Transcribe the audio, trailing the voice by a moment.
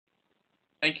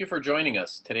Thank you for joining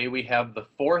us. Today we have the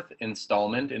fourth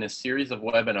installment in a series of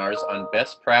webinars on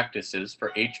best practices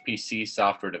for HPC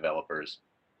software developers.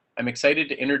 I'm excited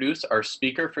to introduce our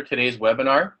speaker for today's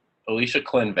webinar, Alicia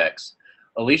Klinvex.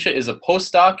 Alicia is a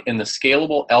postdoc in the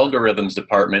Scalable Algorithms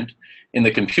Department in the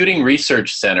Computing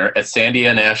Research Center at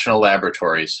Sandia National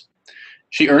Laboratories.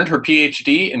 She earned her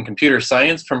PhD in computer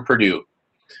science from Purdue.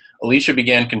 Alicia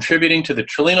began contributing to the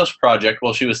Trilinos project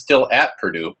while she was still at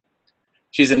Purdue.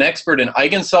 She's an expert in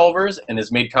eigensolvers and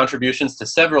has made contributions to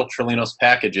several Trilinos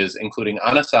packages, including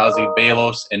Anasazi,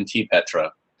 Belos, and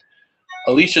tPetra.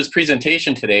 Alicia's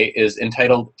presentation today is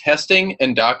entitled Testing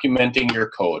and Documenting Your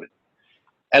Code.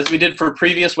 As we did for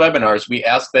previous webinars, we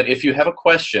ask that if you have a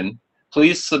question,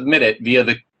 please submit it via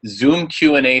the Zoom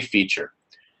Q&A feature.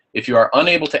 If you are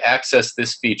unable to access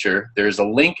this feature, there's a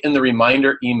link in the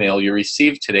reminder email you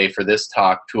received today for this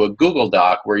talk to a Google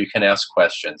Doc where you can ask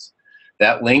questions.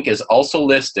 That link is also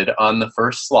listed on the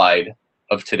first slide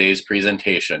of today's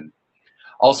presentation.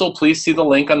 Also, please see the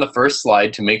link on the first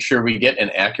slide to make sure we get an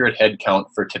accurate head count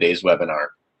for today's webinar.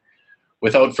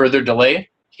 Without further delay,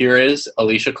 here is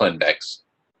Alicia Klinvex.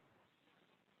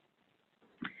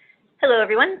 Hello,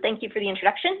 everyone. Thank you for the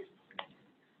introduction.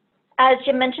 As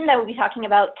Jim mentioned, I will be talking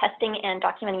about testing and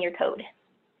documenting your code.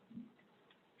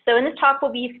 So in this talk,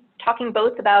 we'll be talking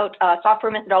both about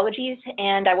software methodologies,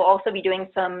 and I will also be doing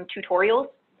some tutorials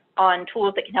on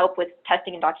tools that can help with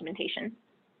testing and documentation.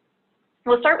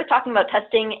 We'll start with talking about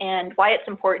testing and why it's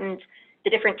important,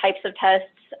 the different types of tests,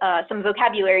 some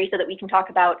vocabulary so that we can talk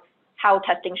about how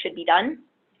testing should be done.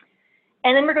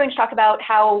 And then we're going to talk about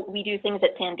how we do things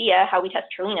at Sandia, how we test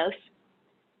Trilinos.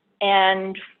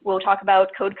 And we'll talk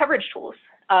about code coverage tools,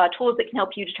 tools that can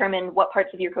help you determine what parts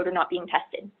of your code are not being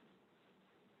tested.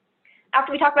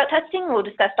 After we talk about testing, we'll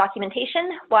discuss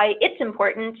documentation, why it's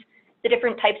important, the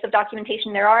different types of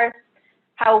documentation there are,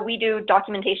 how we do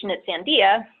documentation at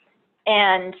Sandia,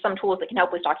 and some tools that can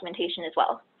help with documentation as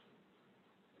well.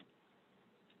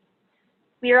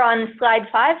 We are on slide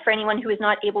 5 for anyone who is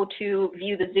not able to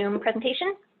view the Zoom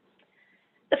presentation.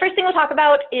 The first thing we'll talk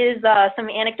about is some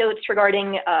anecdotes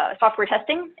regarding software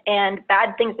testing and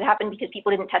bad things that happen because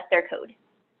people didn't test their code.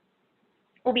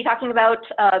 We'll be talking about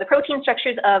the protein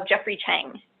structures of Jeffrey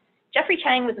Chang. Jeffrey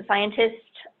Chang was a scientist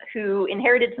who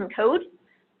inherited some code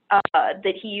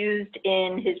that he used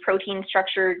in his protein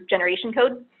structure generation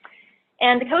code.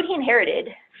 And the code he inherited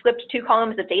flipped 2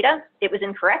 columns of data. It was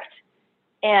incorrect,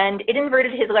 and it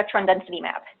inverted his electron density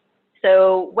map.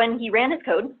 So when he ran his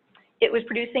code, it was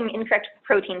producing incorrect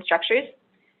protein structures,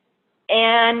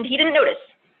 and he didn't notice.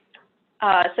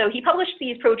 So he published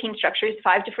these protein structures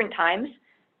 5 different times.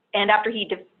 And after he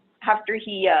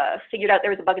figured out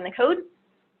there was a bug in the code,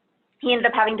 he ended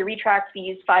up having to retract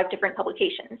these 5 different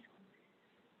publications.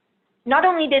 Not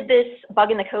only did this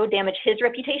bug in the code damage his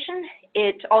reputation,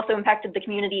 it also impacted the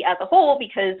community as a whole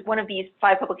because one of these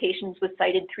 5 publications was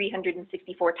cited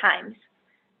 364 times.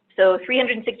 So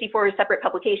 364 separate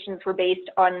publications were based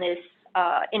on this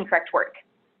incorrect work.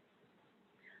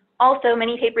 Also,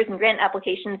 many papers and grant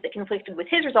applications that conflicted with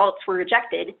his results were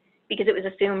rejected because it was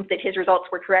assumed that his results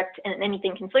were correct and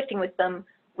anything conflicting with them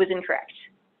was incorrect.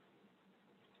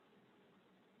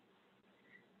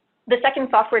 The second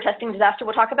software testing disaster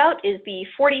we'll talk about is the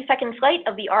 42nd flight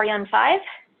of the Ariane 5.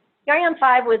 The Ariane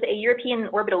 5 was a European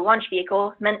orbital launch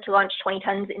vehicle meant to launch 20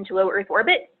 tons into low Earth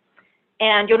orbit.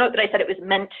 And you'll note that I said it was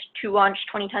meant to launch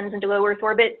 20 tons into low Earth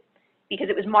orbit because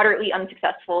it was moderately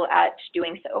unsuccessful at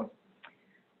doing so.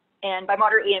 And by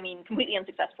moderately, I mean completely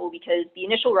unsuccessful because the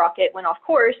initial rocket went off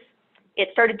course. It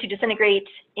started to disintegrate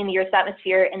in the Earth's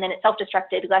atmosphere, and then it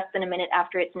self-destructed less than a minute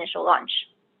after its initial launch.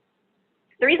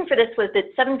 The reason for this was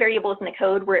that 7 variables in the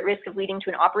code were at risk of leading to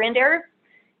an operand error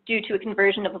due to a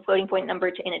conversion of a floating point number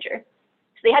to integer.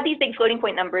 So they had these big floating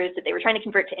point numbers that they were trying to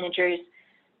convert to integers,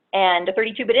 and a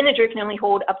 32-bit integer can only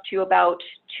hold up to about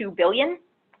 2 billion,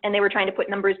 and they were trying to put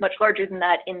numbers much larger than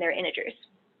that in their integers.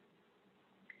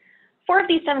 4 of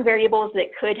these 7 variables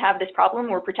that could have this problem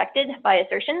were protected by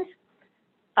assertions.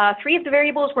 3 of the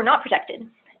variables were not protected,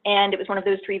 and it was one of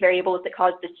those 3 variables that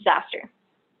caused this disaster.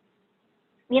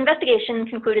 The investigation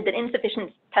concluded that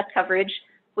insufficient test coverage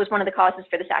was one of the causes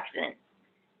for this accident,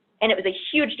 and it was a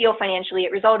huge deal financially.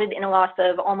 It resulted in a loss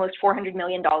of almost $400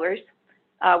 million,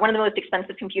 one of the most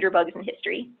expensive computer bugs in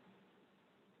history.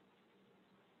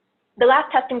 The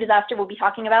last testing disaster we'll be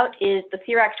talking about is the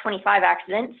Thirac 25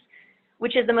 accident,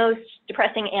 which is the most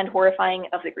depressing and horrifying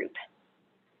of the group.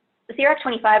 The Thirac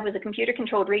 25 was a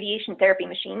computer-controlled radiation therapy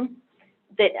machine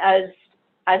that, as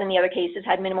in the other cases,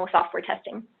 had minimal software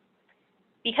testing.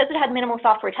 Because it had minimal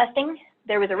software testing,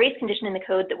 there was a race condition in the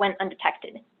code that went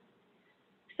undetected.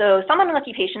 So some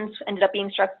unlucky patients ended up being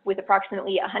struck with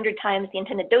approximately 100 times the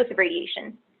intended dose of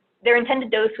radiation. Their intended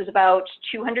dose was about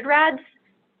 200 rads,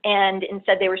 and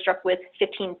instead they were struck with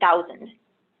 15,000,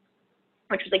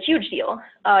 which was a huge deal.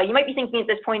 You might be thinking at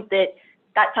this point that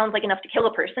that sounds like enough to kill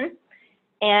a person,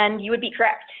 and you would be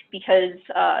correct, because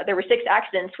there were 6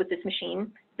 accidents with this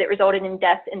machine that resulted in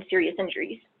death and serious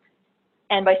injuries.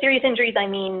 And by serious injuries, I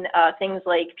mean things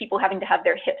like people having to have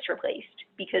their hips replaced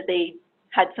because they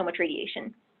had so much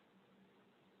radiation.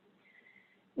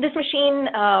 This machine,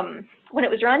 when it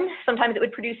was run, sometimes it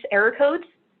would produce error codes,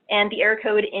 and the error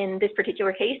code in this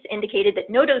particular case indicated that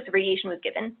no dose of radiation was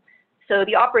given, so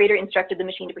the operator instructed the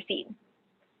machine to proceed.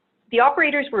 The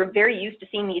operators were very used to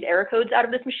seeing these error codes out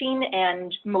of this machine,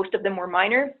 and most of them were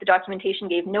minor. The documentation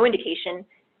gave no indication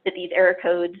that these error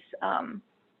codes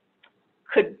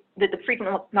that the frequent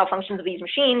malfunctions of these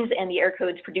machines and the error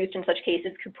codes produced in such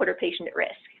cases could put a patient at risk.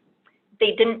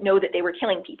 They didn't know that they were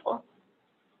killing people.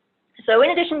 So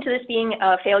in addition to this being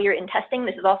a failure in testing,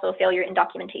 this is also a failure in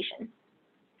documentation.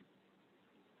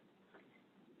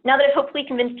 Now that I've hopefully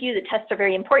convinced you that tests are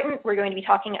very important, we're going to be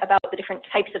talking about the different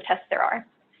types of tests there are,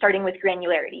 starting with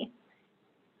granularity,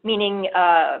 meaning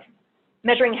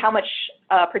measuring how much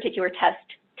a particular test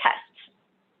tests.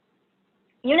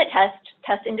 Unit tests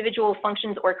test individual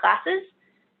functions or classes.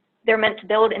 They're meant to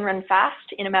build and run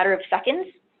fast in a matter of seconds,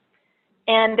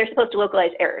 and they're supposed to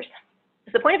localize errors.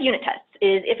 So the point of unit tests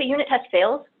is if a unit test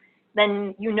fails,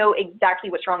 then you know exactly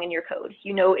what's wrong in your code.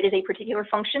 You know it is a particular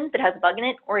function that has a bug in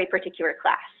it or a particular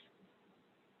class.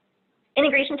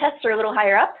 Integration tests are a little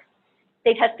higher up.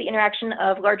 They test the interaction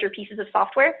of larger pieces of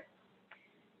software.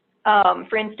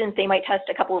 For instance, they might test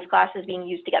a couple of classes being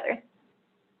used together.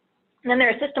 And then there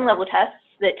are system level tests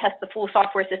that test the full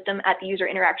software system at the user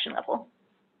interaction level.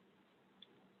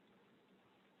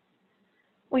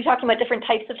 We're talking about different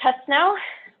types of tests now.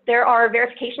 There are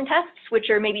verification tests, which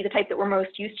are maybe the type that we're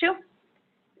most used to.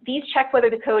 These check whether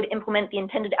the code implements the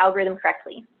intended algorithm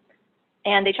correctly,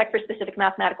 and they check for specific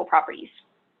mathematical properties.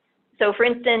 So for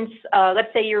instance,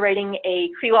 let's say you're writing a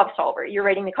Krylov solver, you're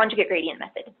writing the conjugate gradient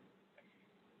method,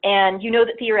 and you know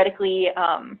that theoretically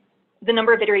the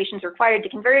number of iterations required to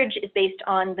converge is based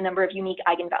on the number of unique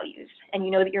eigenvalues, and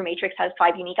you know that your matrix has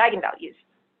 5 unique eigenvalues.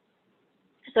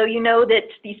 So you know that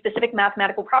the specific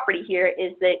mathematical property here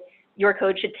is that your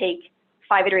code should take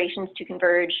 5 iterations to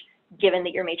converge, given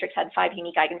that your matrix had 5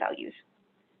 unique eigenvalues.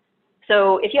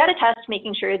 So if you had a test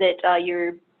making sure that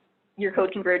your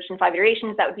code converged in 5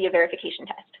 iterations, that would be a verification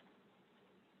test.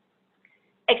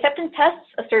 Acceptance tests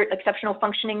assert exceptional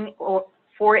functioning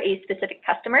for a specific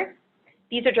customer.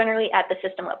 These are generally at the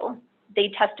system level.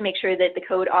 They test to make sure that the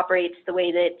code operates the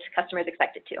way that customers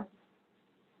expect it to.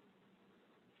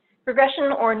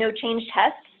 Regression or no change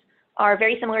tests are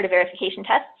very similar to verification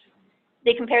tests.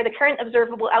 They compare the current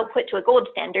observable output to a gold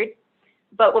standard,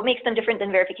 but what makes them different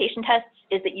than verification tests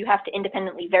is that you have to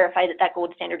independently verify that that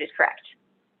gold standard is correct.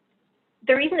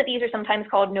 The reason that these are sometimes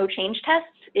called no change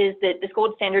tests is that this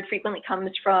gold standard frequently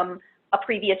comes from a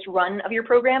previous run of your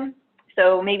program.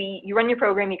 So maybe you run your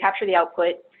program, you capture the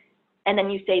output, and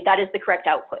then you say that is the correct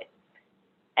output.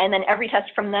 And then every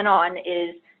test from then on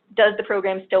is, does the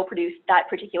program still produce that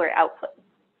particular output?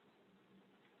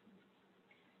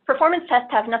 Performance tests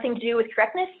have nothing to do with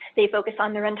correctness. They focus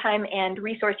on the runtime and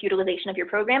resource utilization of your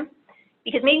program,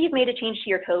 because maybe you've made a change to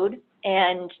your code,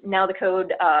 and now the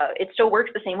code, it still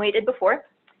works the same way it did before.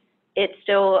 It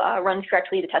still runs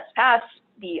correctly, the tests pass,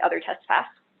 the other tests pass,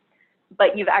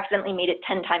 but you've accidentally made it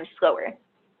 10 times slower.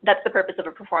 That's the purpose of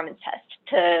a performance test,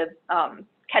 to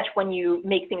catch when you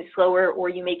make things slower or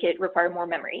you make it require more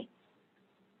memory.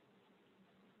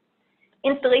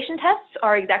 Installation tests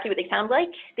are exactly what they sound like.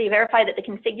 They verify that the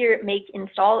configure, make,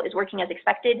 install is working as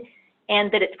expected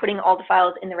and that it's putting all the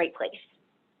files in the right place.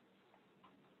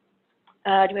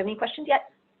 Do we have any questions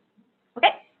yet? Okay.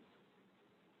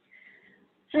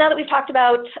 So now that we've talked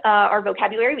about our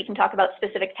vocabulary, we can talk about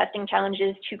specific testing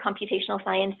challenges to computational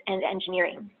science and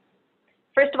engineering.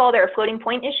 First of all, there are floating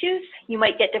point issues. You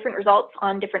might get different results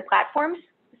on different platforms.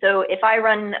 So if I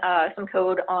run some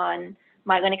code on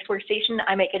my Linux workstation,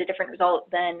 I might get a different result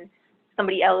than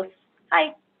somebody else.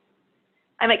 Hi.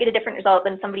 I might get a different result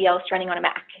than somebody else running on a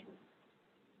Mac.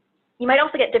 You might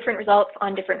also get different results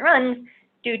on different runs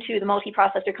due to the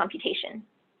multiprocessor computation.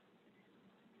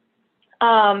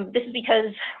 This is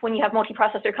because when you have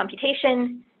multiprocessor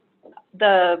computation,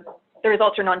 the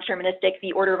results are non-deterministic.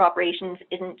 The order of operations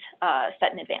isn't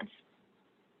set in advance.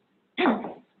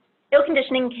 Ill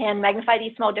conditioning can magnify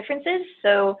these small differences.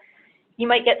 So you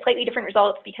might get slightly different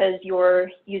results because you're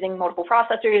using multiple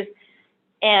processors,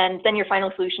 and then your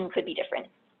final solution could be different,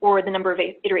 or the number of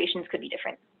iterations could be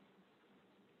different.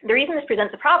 The reason this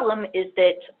presents a problem is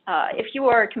that if you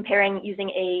are comparing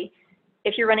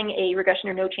if you're running a regression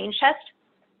or no change test,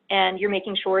 and you're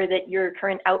making sure that your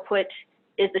current output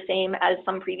is the same as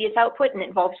some previous output and it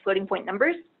involves floating point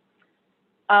numbers,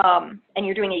 and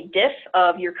you're doing a diff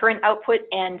of your current output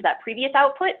and that previous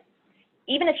output,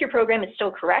 even if your program is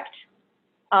still correct,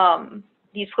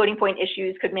 these floating point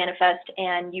issues could manifest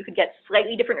and you could get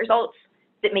slightly different results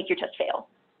that make your test fail.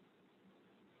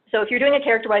 So if you're doing a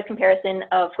character-wise comparison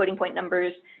of floating point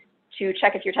numbers to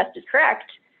check if your test is correct,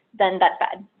 then that's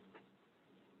bad.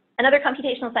 Another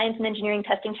computational science and engineering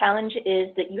testing challenge is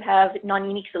that you have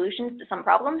non-unique solutions to some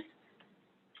problems.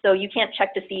 So you can't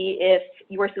check to see if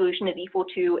your solution is equal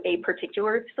to a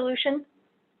particular solution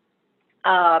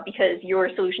because your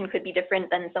solution could be different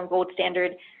than some gold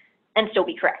standard and still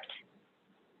be correct.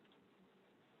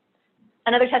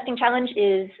 Another testing challenge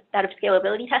is that of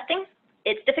scalability testing.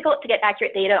 It's difficult to get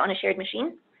accurate data on a shared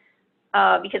machine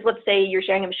because let's say you're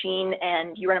sharing a machine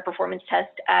and you run a performance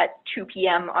test at 2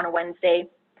 p.m. on a Wednesday,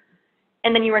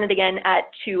 and then you run it again at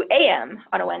 2 a.m.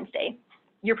 on a Wednesday.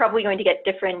 You're probably going to get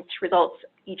different results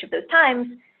each of those times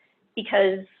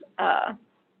because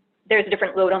there's a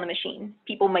different load on the machine.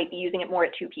 People might be using it more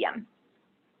at 2 p.m.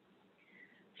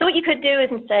 So what you could do is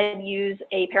instead use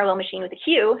a parallel machine with a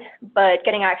queue, but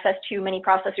getting access to many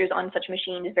processors on such a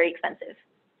machine is very expensive.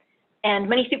 And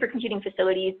many supercomputing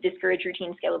facilities discourage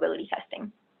routine scalability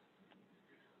testing.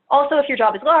 Also, if your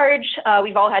job is large,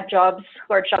 we've all had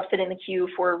large jobs sit in the queue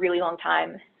for a really long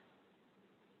time.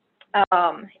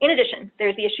 In addition,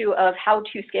 there's the issue of how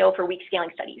to scale for weak scaling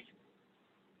studies.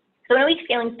 So in a weak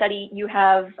scaling study, you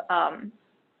have,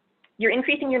 you're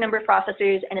increasing your number of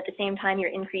processors, and at the same time,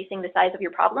 you're increasing the size of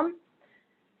your problem.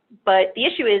 But the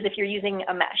issue is if you're using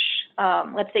a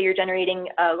mesh, let's say you're generating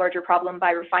a larger problem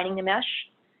by refining the mesh,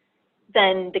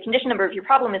 then the condition number of your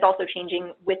problem is also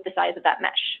changing with the size of that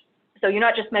mesh. So you're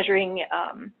not just measuring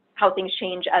how things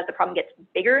change as the problem gets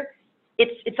bigger,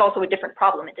 it's also a different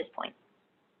problem at this point.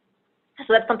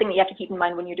 So that's something that you have to keep in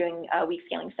mind when you're doing weak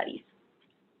scaling studies.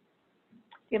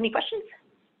 Do you have any questions?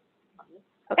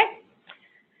 Okay.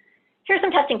 Here are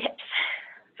some testing tips.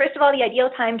 First of all, the ideal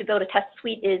time to build a test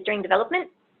suite is during development.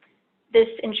 This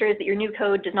ensures that your new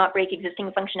code does not break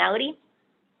existing functionality.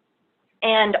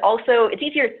 And also, it's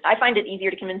easier, I find it easier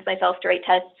to convince myself to write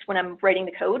tests when I'm writing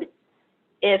the code.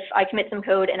 If I commit some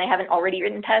code and I haven't already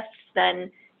written tests,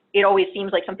 then it always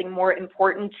seems like something more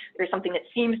important or something that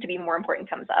seems to be more important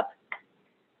comes up.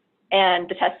 And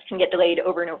the tests can get delayed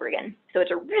over and over again. So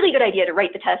it's a really good idea to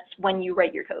write the tests when you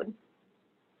write your code.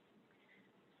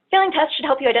 Failing tests should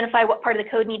help you identify what part of the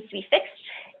code needs to be fixed.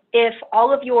 If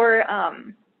all of your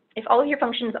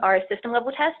functions are system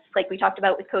level tests, like we talked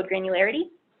about with code granularity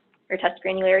or test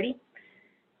granularity,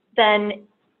 then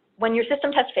when your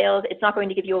system test fails, it's not going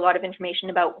to give you a lot of information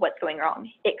about what's going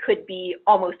wrong. It could be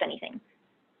almost anything.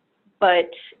 But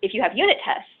if you have unit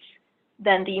tests,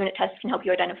 then the unit tests can help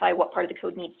you identify what part of the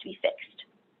code needs to be fixed.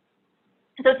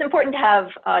 So it's important to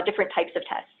have different types of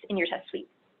tests in your test suite.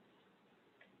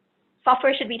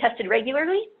 Software should be tested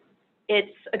regularly.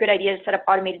 It's a good idea to set up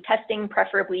automated testing,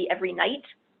 preferably every night.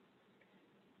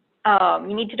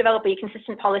 You need to develop a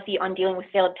consistent policy on dealing with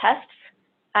failed tests.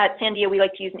 At Sandia, we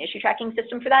like to use an issue tracking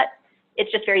system for that.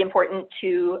 It's just very important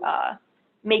to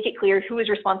make it clear who is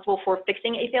responsible for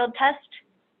fixing a failed test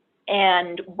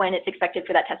and when it's expected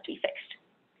for that test to be fixed.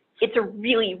 It's a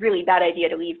really, really bad idea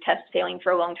to leave tests failing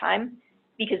for a long time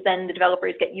because then the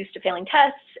developers get used to failing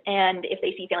tests, and if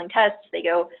they see failing tests, they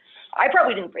go, I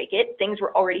probably didn't break it, things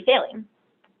were already failing.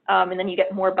 And then you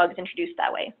get more bugs introduced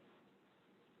that way.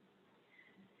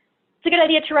 It's a good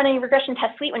idea to run a regression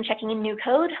test suite when checking in new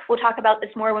code. We'll talk about this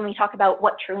more when we talk about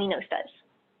what Trilinos does.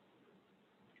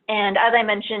 And as I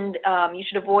mentioned, you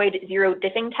should avoid zero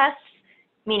diffing tests,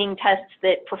 meaning tests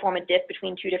that perform a diff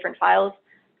between two different files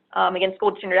against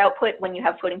gold standard output when you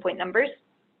have floating point numbers.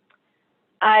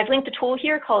 I've linked a tool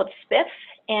here called SPIF,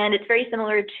 and it's very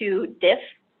similar to diff,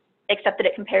 except that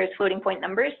it compares floating point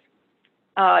numbers.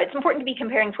 It's important to be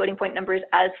comparing floating point numbers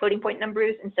as floating point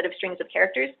numbers instead of strings of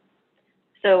characters.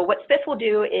 So what SPIF will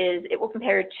do is it will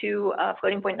compare two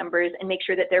floating point numbers and make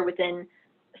sure that they're within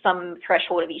some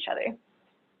threshold of each other.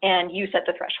 And you set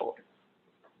the threshold.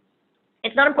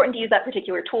 It's not important to use that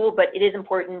particular tool, but it is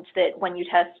important that when you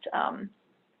test,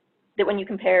 that when you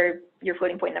compare your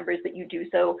floating point numbers, that you do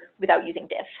so without using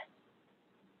diff.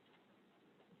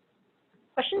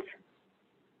 Questions?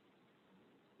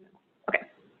 Okay.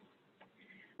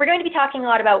 We're going to be talking a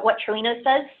lot about what Trilinos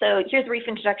does. So here's a brief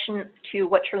introduction to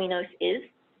what Trilinos is.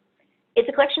 It's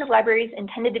a collection of libraries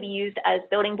intended to be used as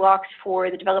building blocks for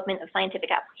the development of scientific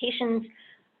applications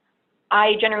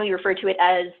I generally refer to it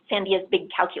as Sandia's big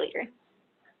calculator.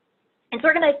 It's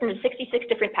organized into 66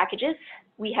 different packages.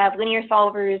 We have linear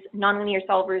solvers, nonlinear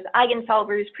solvers,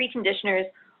 eigensolvers, preconditioners,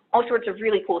 all sorts of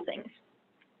really cool things.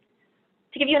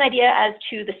 To give you an idea as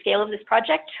to the scale of this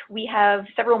project, we have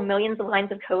several millions of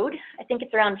lines of code. I think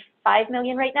it's around 5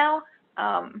 million right now.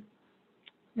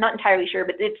 Not entirely sure,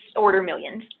 but it's order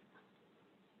millions.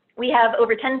 We have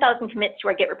over 10,000 commits to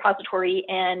our Git repository,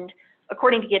 and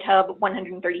according to GitHub,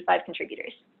 135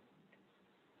 contributors.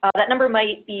 That number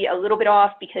might be a little bit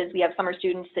off because we have summer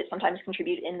students that sometimes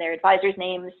contribute in their advisors'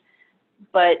 names,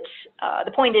 but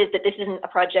the point is that this isn't a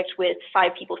project with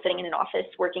 5 people sitting in an office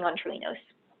working on Trilinos.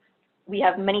 We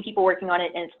have many people working on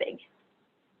it, and it's big.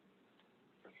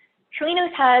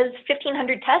 Trilinos has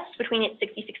 1,500 tests between its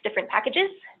 66 different packages,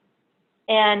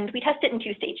 and we test it in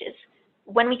 2 stages.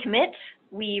 When we commit,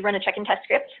 we run a check and test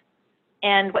script,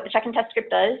 and what the check and test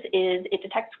script does is it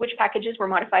detects which packages were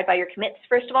modified by your commits,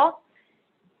 first of all,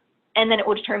 and then it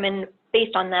will determine,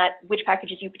 based on that, which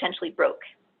packages you potentially broke.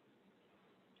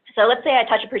 So let's say I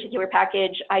touch a particular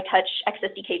package, I touch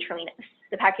XSDK Trilinos,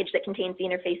 the package that contains the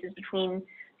interfaces between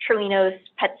Trilinos,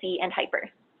 PETC, and Hyper.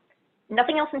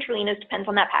 Nothing else in Trilinos depends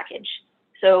on that package.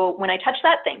 So when I touch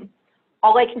that thing,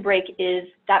 all I can break is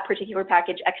that particular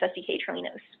package, XSDK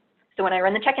Trilinos. So when I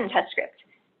run the check and test script,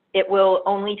 it will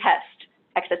only test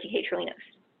XSDK Trilinos.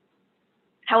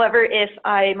 However, if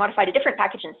I modified a different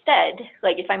package instead,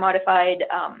 like if I modified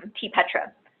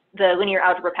tpetra, the linear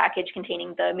algebra package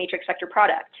containing the matrix vector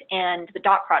product and the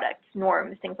dot products,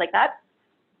 norms, things like that,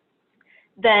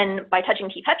 then by touching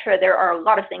tpetra, there are a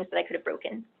lot of things that I could have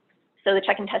broken. So the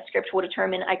check and test script will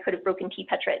determine I could have broken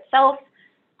tpetra itself,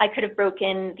 I could have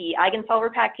broken the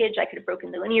eigensolver package, I could have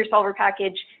broken the linear solver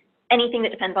package, anything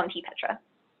that depends on tpetra.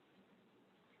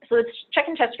 So this check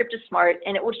and test script is smart,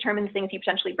 and it will determine the things you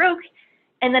potentially broke,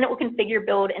 and then it will configure,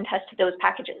 build, and test those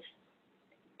packages.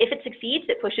 If it succeeds,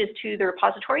 it pushes to the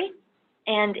repository,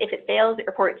 and if it fails, it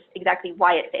reports exactly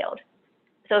why it failed.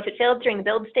 So if it failed during the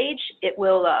build stage, it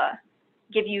will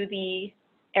give you the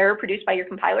error produced by your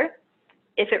compiler.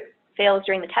 If it fails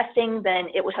during the testing, then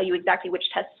it will tell you exactly which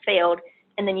tests failed,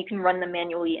 and then you can run them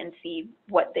manually and see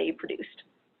what they produced.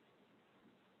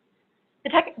 The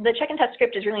check and test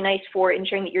script is really nice for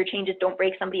ensuring that your changes don't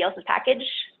break somebody else's package.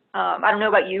 I don't know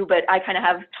about you, but I kind of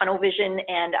have tunnel vision,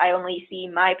 and I only see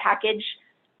my package.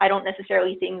 I don't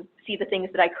necessarily see the things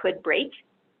that I could break.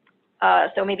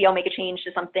 So maybe I'll make a change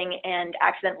to something and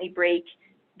accidentally break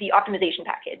the optimization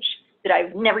package that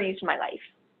I've never used in my life.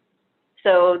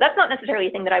 So that's not necessarily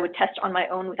a thing that I would test on my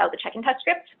own without the check and test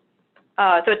script.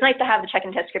 So it's nice to have the check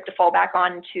and test script to fall back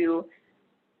on to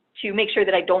make sure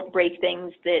that I don't break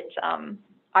things that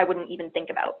I wouldn't even think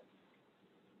about.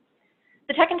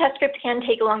 The check and test script can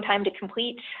take a long time to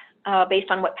complete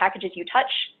based on what packages you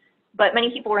touch, but many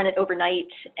people run it overnight,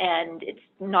 and it's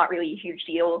not really a huge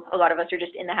deal. A lot of us are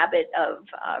just in the habit of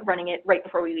running it right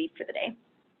before we leave for the day.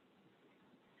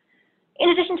 In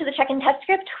addition to the check and test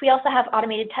script, we also have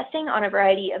automated testing on a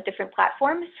variety of different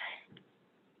platforms.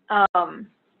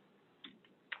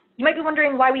 You might be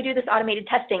wondering why we do this automated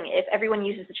testing if everyone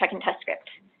uses the check and test script.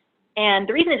 And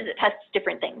the reason is it tests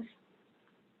different things.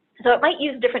 So it might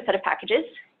use a different set of packages.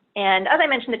 And as I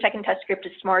mentioned, the check and test script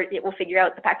is smart. It will figure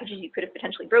out the packages you could have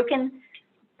potentially broken,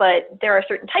 but there are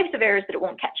certain types of errors that it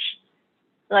won't catch.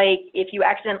 Like if you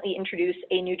accidentally introduce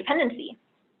a new dependency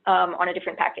on a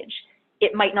different package,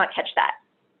 it might not catch that.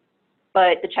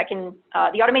 But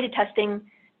the automated testing,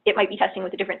 it might be testing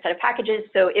with a different set of packages,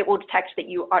 so it will detect that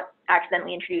you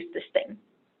accidentally introduced this thing.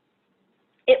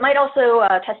 It might also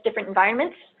test different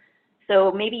environments.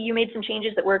 So maybe you made some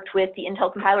changes that worked with the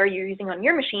Intel compiler you're using on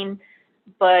your machine,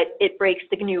 but it breaks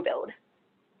the GNU build.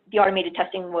 The automated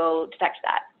testing will detect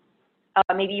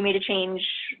that. Maybe you made a change,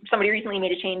 somebody recently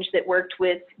made a change that worked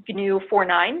with GNU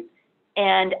 4.9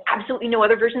 and absolutely no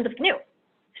other versions of GNU.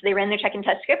 So they ran their check and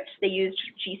test script, they used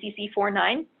GCC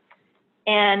 4.9,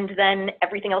 and then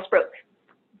everything else broke.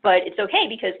 But it's okay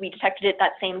because we detected it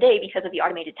that same day because of the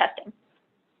automated testing.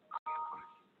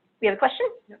 We have a question?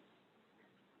 Yep.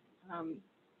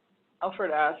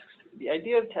 Alfred asks, the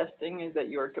idea of testing is that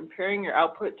you are comparing your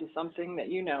output to something that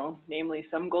you know, namely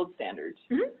some gold standards.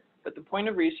 Mm-hmm. But the point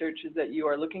of research is that you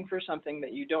are looking for something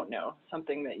that you don't know,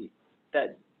 something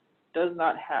that does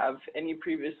not have any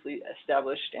previously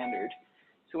established standard.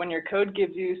 So when your code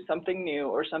gives you something new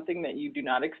or something that you do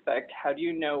not expect, how do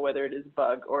you know whether it is a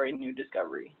bug or a new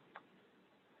discovery?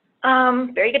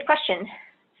 Very good question.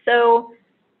 So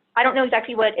I don't know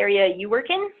exactly what area you work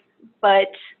in, but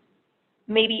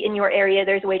maybe in your area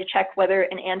there's a way to check whether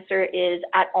an answer is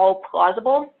at all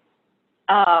plausible.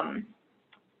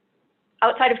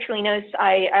 Outside of Trulinos,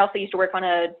 I also used to work on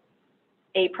a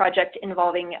project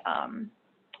involving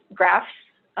graph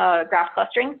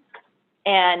clustering.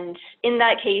 And in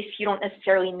that case, you don't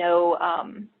necessarily know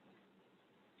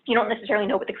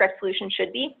what the correct solution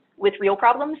should be with real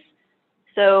problems.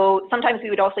 So sometimes we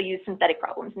would also use synthetic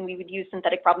problems, and we would use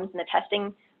synthetic problems in the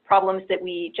testing, problems that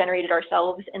we generated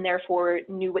ourselves and therefore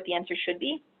knew what the answer should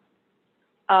be.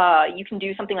 You can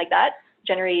do something like that,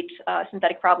 generate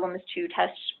synthetic problems to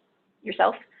test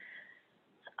yourself.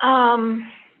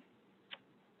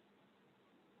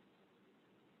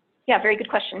 Yeah, very good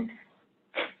question.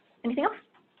 Anything else?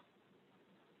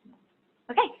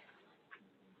 Okay.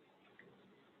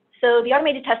 So the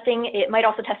automated testing, it might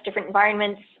also test different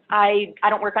environments. I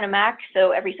don't work on a Mac,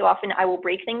 so every so often I will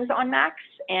break things on Macs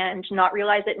and not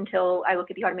realize it until I look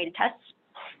at the automated tests.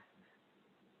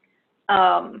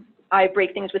 I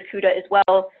break things with CUDA as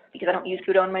well because I don't use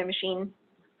CUDA on my machine.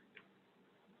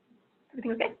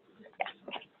 Everything okay? Yeah,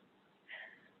 okay.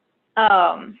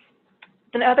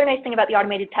 The other nice thing about the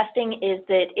automated testing is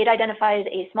that it identifies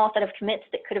a small set of commits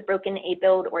that could have broken a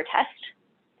build or test.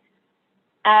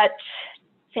 At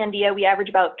Sandia, we average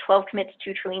about 12 commits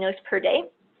to Trulinos per day.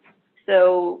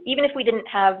 So even if we didn't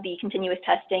have the continuous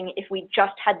testing, if we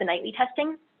just had the nightly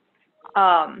testing,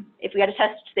 if we had a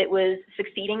test that was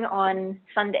succeeding on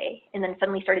Sunday and then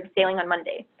suddenly started failing on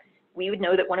Monday, we would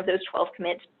know that one of those 12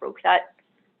 commits broke that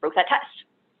test.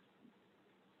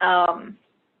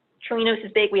 Trulinos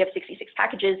is big, we have 66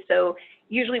 packages, so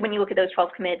usually when you look at those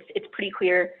 12 commits, it's pretty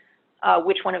clear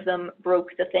which one of them broke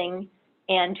the thing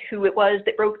and who it was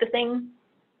that broke the thing.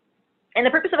 And the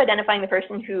purpose of identifying the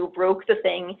person who broke the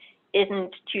thing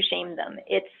isn't to shame them.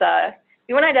 It's,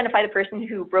 we want to identify the person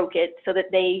who broke it so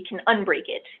that they can unbreak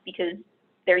it, because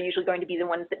they're usually going to be the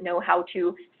ones that know how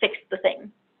to fix the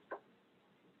thing.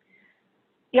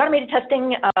 The automated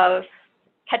testing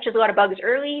catches a lot of bugs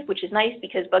early, which is nice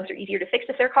because bugs are easier to fix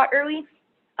if they're caught early.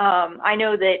 I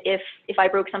know that if I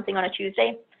broke something on a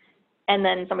Tuesday and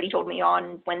then somebody told me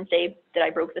on Wednesday that I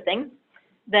broke the thing,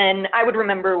 then I would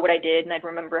remember what I did and I'd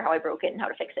remember how I broke it and how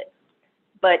to fix it.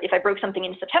 But if I broke something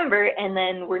in September and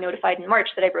then were notified in March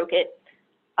that I broke it,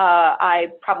 I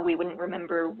probably wouldn't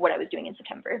remember what I was doing in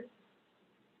September.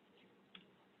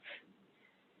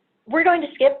 We're going to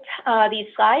skip these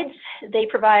slides. They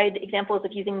provide examples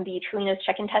of using the Trulinos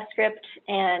check-in test script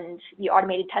and the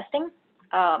automated testing.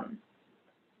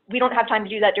 We don't have time to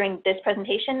do that during this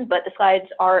presentation, but the slides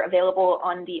are available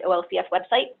on the OLCF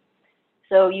website,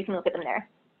 so you can look at them there.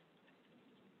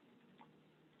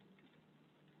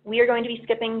 We are going to be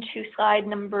skipping to slide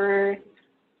number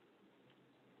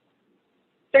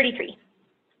 33.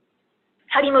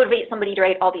 How do you motivate somebody to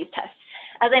write all these tests?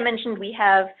 As I mentioned, we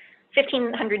have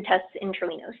 1,500 tests in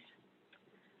Trulinos,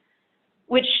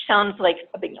 which sounds like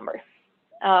a big number.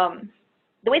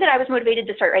 The way that I was motivated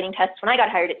to start writing tests when I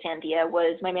got hired at Sandia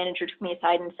was my manager took me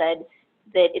aside and said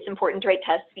that it's important to write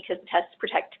tests because the tests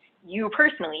protect you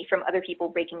personally from other people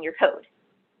breaking your code.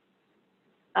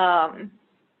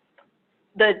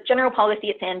 The general policy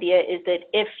at Sandia is that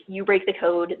if you break the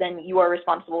code, then you are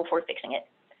responsible for fixing it.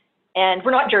 And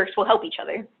we're not jerks, we'll help each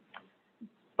other.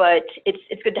 But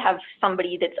it's good to have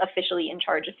somebody that's officially in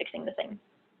charge of fixing the thing.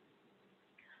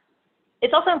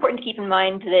 It's also important to keep in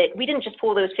mind that we didn't just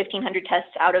pull those 1,500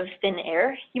 tests out of thin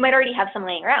air. You might already have some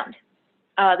laying around.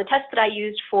 The tests that I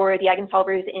used for the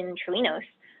eigensolvers in Trulinos,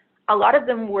 a lot of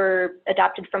them were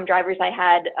adapted from drivers I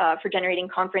had for generating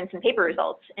conference and paper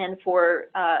results and for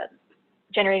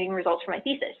generating results for my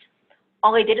thesis.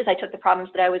 All I did is I took the problems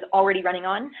that I was already running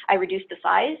on, I reduced the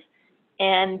size,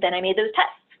 and then I made those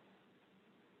tests.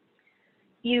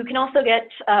 You can also get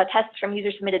tests from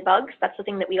user-submitted bugs. That's the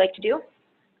thing that we like to do.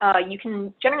 You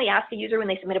can generally ask a user when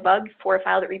they submit a bug for a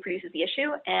file that reproduces the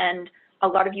issue, and a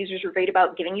lot of users are great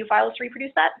about giving you files to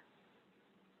reproduce that.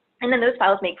 And then those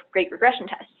files make great regression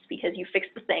tests because you fix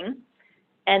the thing,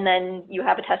 and then you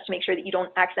have a test to make sure that you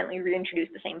don't accidentally reintroduce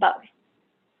the same bug.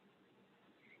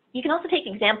 You can also take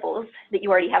examples that you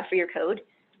already have for your code,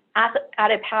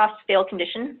 add a pass-fail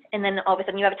condition, and then all of a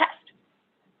sudden you have a test.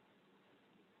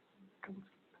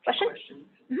 Question?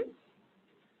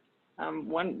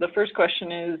 Mm-hmm. The first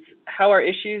question is, how are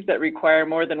issues that require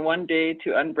more than one day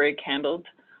to unbreak handled?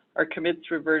 Are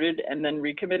commits reverted and then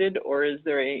recommitted, or is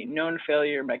there a known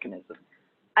failure mechanism?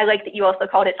 I like that you also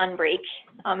called it unbreak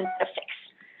instead of fix.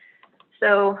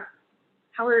 So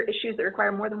how are issues that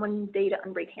require more than one day to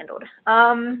unbreak handled?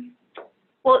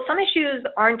 Well, some issues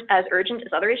aren't as urgent as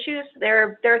other issues.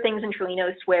 There are things in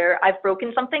Trulinos where I've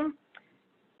broken something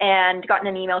and gotten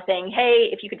an email saying, hey,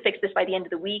 if you could fix this by the end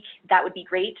of the week, that would be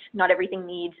great. Not everything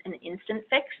needs an instant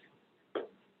fix.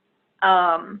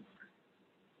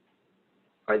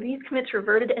 Are these commits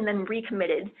reverted and then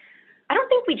recommitted? I don't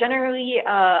think we generally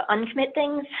uncommit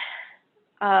things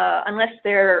unless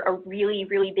they're a really,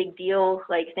 really big deal,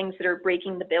 like things that are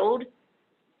breaking the build.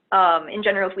 In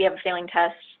general, if we have a failing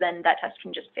test, then that test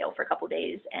can just fail for a couple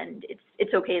days, and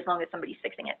it's okay as long as somebody's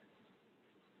fixing it.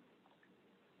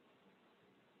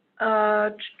 We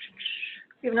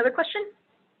have another question?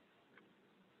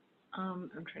 I'm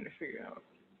trying to figure out.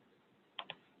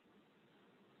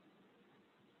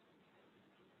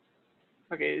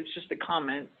 Okay, it's just a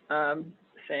comment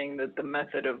saying that the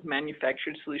method of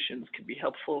manufactured solutions could be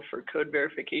helpful for code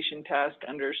verification task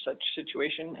under such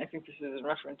situation. I think this is in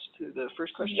reference to the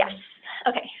first question. Yes.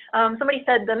 Okay. Somebody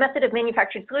said the method of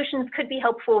manufactured solutions could be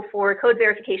helpful for code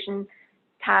verification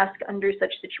task under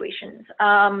such situations.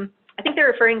 I think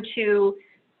they're referring to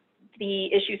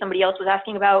the issue somebody else was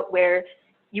asking about, where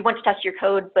you want to test your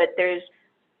code, but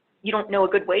you don't know a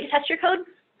good way to test your code.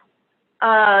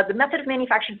 The method of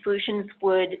manufactured solutions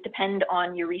would depend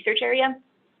on your research area.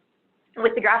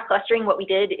 With the graph clustering, what we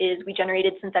did is we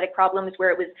generated synthetic problems where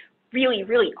it was really,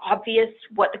 really obvious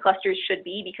what the clusters should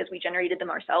be because we generated them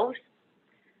ourselves.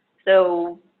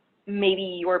 So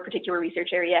maybe your particular research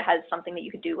area has something that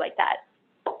you could do like that.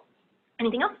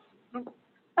 Anything else?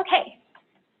 Okay.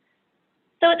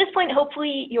 So at this point,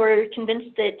 hopefully you're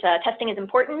convinced that testing is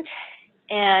important,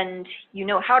 and you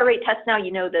know how to write tests now,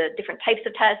 you know the different types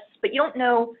of tests, but you don't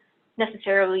know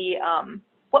necessarily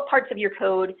what parts of your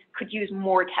code could use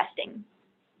more testing.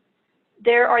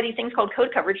 There are these things called code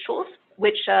coverage tools,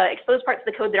 which expose parts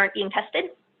of the code that aren't being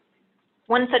tested.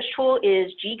 One such tool is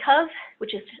gcov,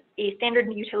 which is a standard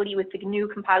utility with the GNU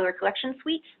compiler collection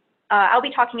suite. I'll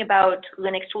be talking about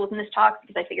Linux tools in this talk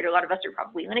because I figured a lot of us are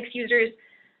probably Linux users,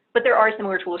 but there are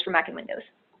similar tools for Mac and Windows.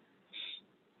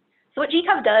 So what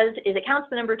gcov does is it counts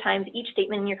the number of times each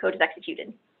statement in your code is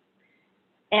executed.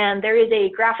 And there is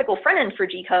a graphical front end for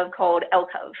gcov called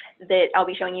lcov that I'll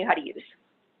be showing you how to use.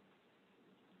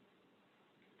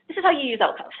 This is how you use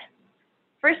lcov.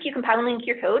 First, you compile and link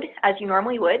your code as you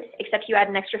normally would, except you add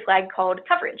an extra flag called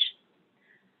coverage.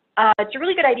 It's a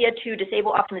really good idea to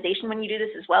disable optimization when you do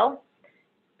this as well,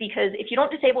 because if you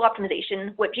don't disable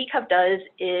optimization, what gcov does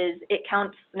is it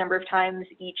counts the number of times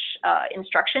each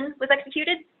instruction was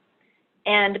executed.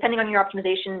 And depending on your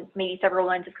optimization, maybe several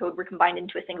lines of code were combined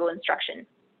into a single instruction.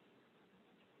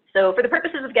 So for the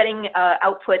purposes of getting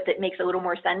output that makes a little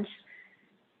more sense,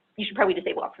 you should probably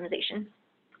disable optimization.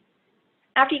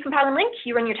 After you compile and link,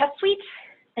 you run your test suite,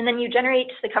 and then you generate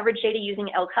the coverage data using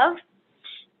lcov,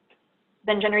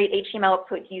 then generate HTML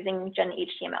output using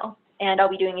gen.html. And I'll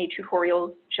be doing a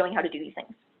tutorial showing how to do these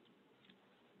things.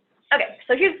 Okay,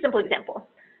 so here's a simple example.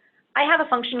 I have a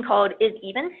function called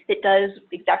isEven that does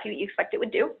exactly what you expect it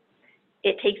would do.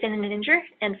 It takes in an integer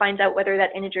and finds out whether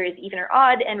that integer is even or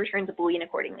odd and returns a Boolean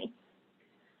accordingly.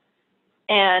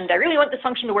 And I really want this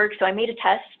function to work, so I made a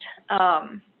test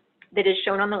that is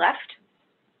shown on the left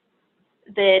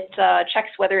that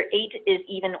checks whether 8 is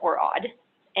even or odd.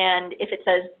 And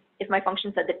if my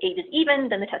function said that 8 is even,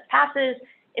 then the test passes.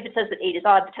 If it says that 8 is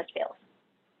odd, the test fails.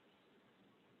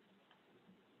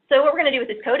 So what we're going to do with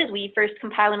this code is we first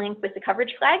compile and link with the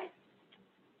coverage flag.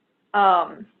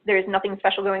 There's nothing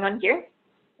special going on here.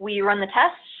 We run the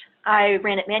test. I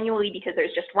ran it manually because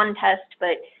there's just one test,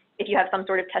 but if you have some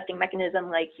sort of testing mechanism,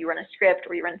 like you run a script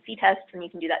or you run C-test, then you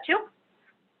can do that too.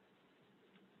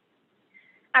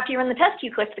 After you run the test,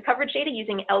 you collect the coverage data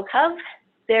using lcov.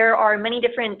 There are many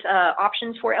different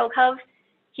options for lcov.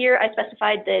 Here I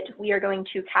specified that we are going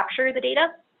to capture the data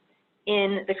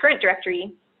in the current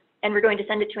directory, and we're going to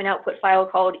send it to an output file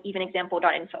called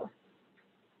evenexample.info.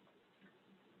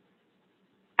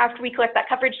 After we collect that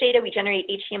coverage data, we generate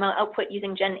HTML output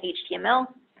using gen.html.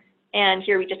 And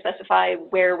here we just specify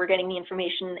where we're getting the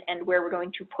information and where we're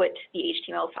going to put the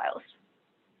HTML files.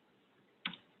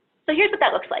 So here's what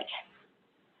that looks like.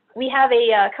 We have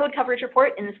a code coverage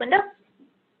report in this window.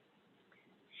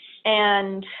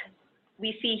 And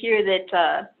we see here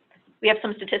that we have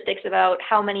some statistics about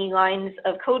how many lines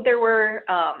of code there were,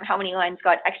 how many lines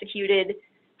got executed,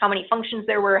 how many functions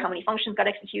there were, how many functions got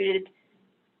executed,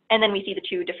 and then we see the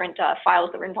two different files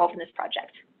that were involved in this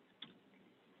project.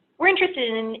 We're interested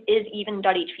in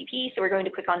isEven.hpp, so we're going to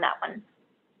click on that one.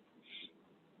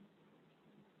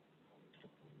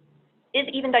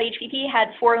 isEven.hpp had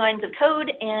 4 lines of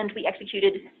code, and we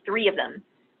executed 3 of them.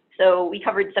 So we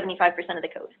covered 75% of the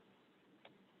code.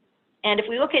 And if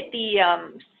we look at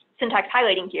the syntax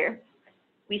highlighting here,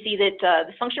 we see that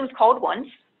the function was called once.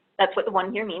 That's what the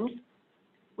 1 here means.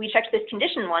 We checked this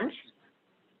condition once.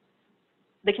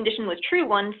 The condition was true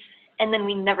once, and then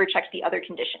we never checked the other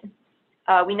condition.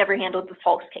 We never handled the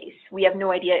false case. We have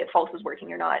no idea if false was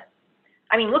working or not.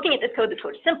 I mean, looking at this code is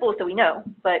simple, so we know,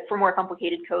 but for more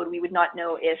complicated code, we would not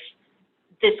know if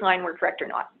this line were correct or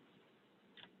not.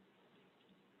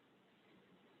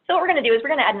 So what we're going to do is we're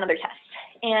going to add another test.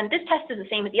 And this test is the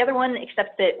same as the other one,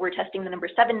 except that we're testing the number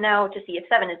 7 now to see if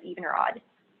 7 is even or odd.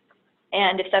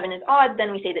 And if 7 is odd,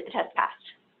 then we say that the test passed.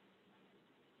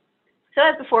 So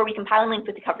as before, we compile and link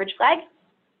with the coverage flag.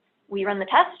 We run the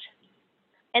test,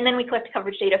 and then we collect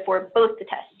coverage data for both the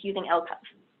tests using lcov.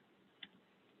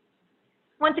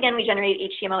 Once again, we generate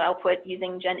HTML output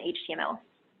using gen.html.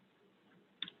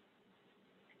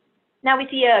 Now we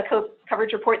see a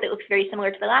coverage report that looks very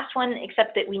similar to the last one,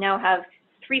 except that we now have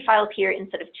 3 files here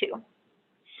instead of 2.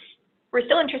 We're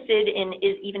still interested in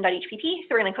is_even.hpp, so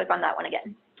we're going to click on that one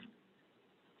again.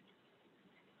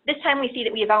 This time we see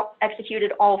that we have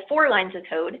executed all 4 lines of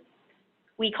code.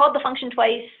 We called the function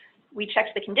twice, we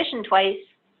checked the condition twice,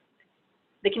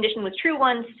 the condition was true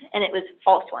once, and it was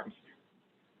false once.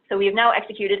 So we have now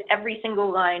executed every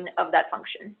single line of that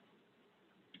function.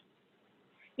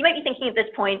 You might be thinking at this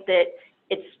point that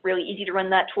it's really easy to run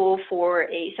that tool for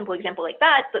a simple example like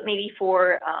that, but maybe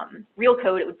for real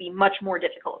code it would be much more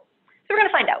difficult. So we're going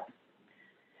to find out.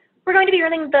 We're going to be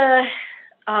running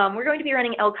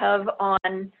lcov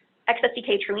on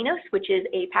XSDK Trilinos, which is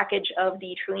a package of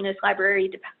the Trilinos library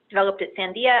developed at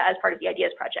Sandia as part of the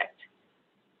Ideas project.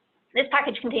 This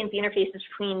package contains the interfaces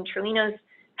between Trilinos,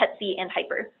 PETC, and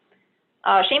Hyper.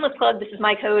 Shameless plug, this is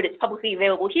my code. It's publicly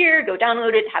available here. Go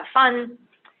download it, have fun.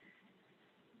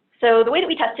 So the way that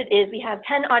we test it is we have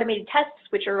 10 automated tests,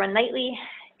 which are run nightly.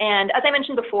 And as I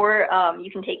mentioned before,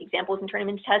 you can take examples and turn them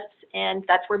into tests, and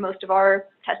that's where most of our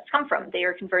tests come from. They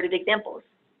are converted examples.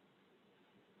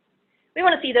 We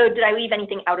want to see, though, did I leave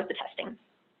anything out of the testing?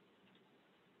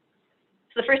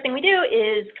 So the first thing we do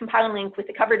is compile and link with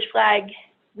the coverage flag.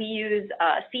 We use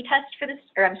CTest for this,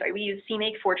 or I'm sorry, we use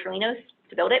CMake for Trilinos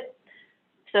to build it.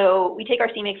 So we take our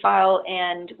CMake file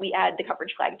and we add the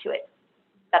coverage flag to it.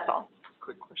 That's all.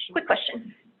 Quick question. Quick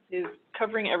question. Is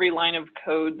covering every line of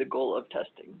code the goal of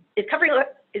testing? Is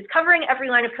covering every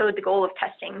line of code the goal of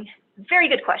testing? Very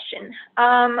good question.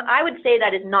 I would say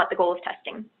that is not the goal of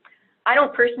testing. I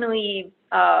don't personally,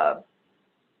 I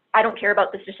don't care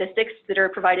about the statistics that are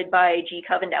provided by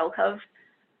gcov and lcov.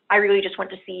 I really just want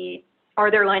to see,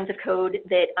 are there lines of code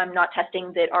that I'm not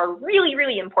testing that are really,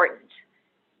 really important?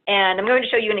 And I'm going to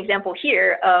show you an example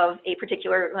here of a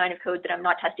particular line of code that I'm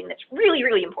not testing that's really,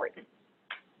 really important.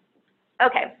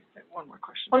 Okay. One more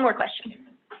question. One more question.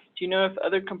 Do you know if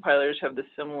other compilers have the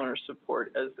similar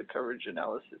support as the coverage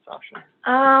analysis option?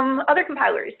 Other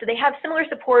compilers, do they have similar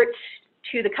support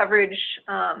to the coverage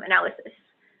analysis?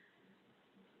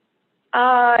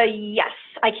 Yes.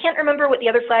 I can't remember what the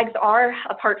other flags are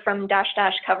apart from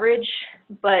 -- coverage,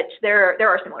 but there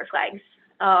are similar flags.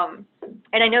 And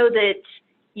I know that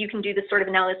you can do this sort of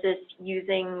analysis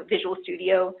using Visual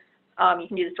Studio. You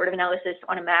can do this sort of analysis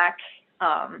on a Mac.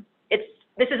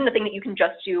 This isn't a thing that you can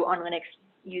just do on Linux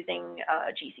using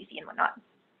GCC and whatnot.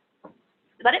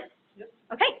 Is that it? Yep.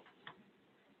 Okay.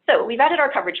 So we've added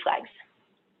our coverage flags.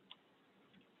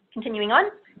 Continuing on,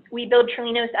 we build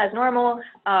Trilinos as normal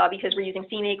because we're using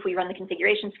CMake. We run the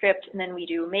configuration script, and then we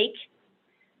do make.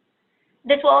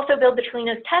 This will also build the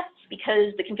Trilinos tests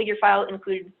because the configure file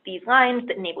includes these lines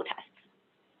that enable tests.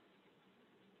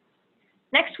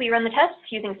 Next, we run the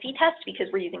tests using CTest because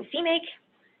we're using CMake.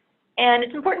 And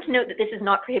it's important to note that this is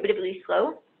not prohibitively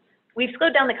slow. We've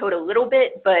slowed down the code a little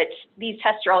bit, but these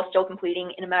tests are all still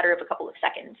completing in a matter of a couple of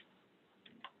seconds.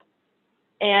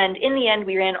 And in the end,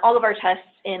 we ran all of our tests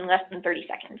in less than 30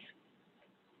 seconds.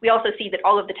 We also see that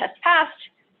all of the tests passed.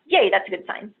 Yay, that's a good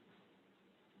sign.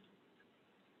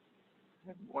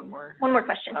 One more. One more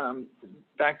question.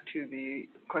 Back to the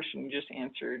question you just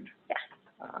answered. Yeah.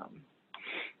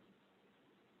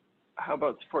 How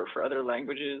about support for other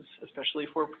languages, especially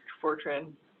for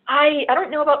Fortran? I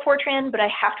don't know about Fortran, but I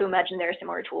have to imagine there are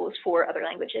similar tools for other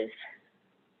languages.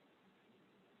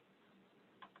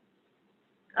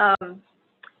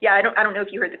 Yeah, I don't know if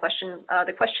you heard the question.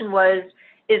 The question was,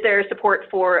 is there support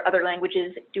for other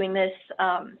languages doing this,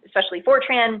 especially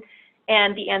Fortran?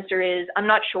 And the answer is, I'm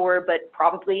not sure, but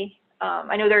probably.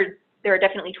 I know there are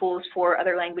definitely tools for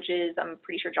other languages. I'm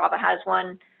pretty sure Java has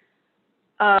one.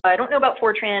 I don't know about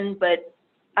Fortran, but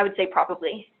I would say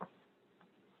probably.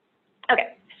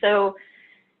 Okay, so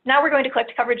now we're going to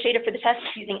collect coverage data for the test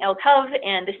using lcov,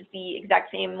 and this is the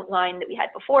exact same line that we had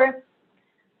before.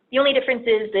 The only difference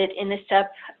is that in this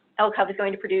step, lcov is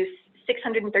going to produce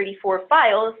 634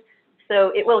 files,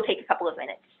 so it will take a couple of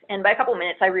minutes. And by a couple of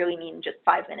minutes, I really mean just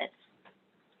 5 minutes.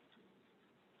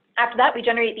 After that, we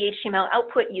generate the HTML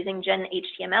output using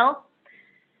gen.html.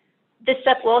 This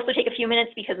step will also take a few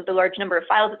minutes because of the large number of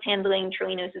files it's handling.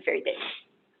 Trilinos is very big.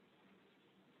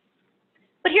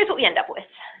 But here's what we end up with.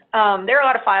 There are a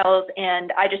lot of files,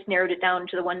 and I just narrowed it down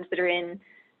to the ones that are in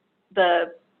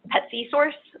the PETC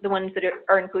source, the ones that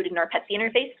are included in our PETC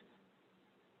interface.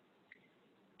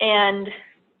 And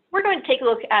we're going to take a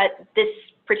look at this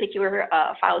particular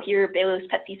file here, Belos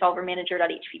PETC solver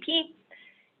manager.hpp,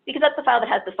 because that's the file that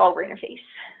has the solver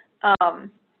interface.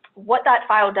 What that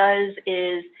file does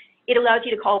is it allows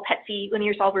you to call PETC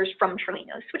linear solvers from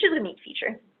Trilinos, which is a neat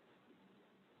feature.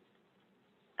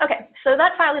 Okay, so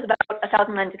that file is about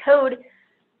 1,000 lines of code.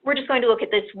 We're just going to look at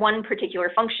this one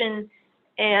particular function,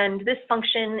 and this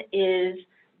function is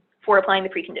for applying the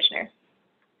preconditioner.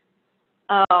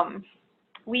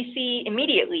 We see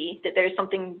immediately that there's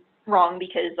something wrong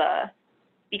because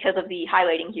of the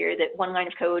highlighting here, that one line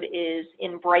of code is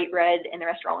in bright red and the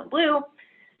rest are all in blue.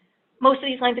 Most of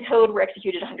these lines of code were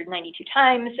executed 192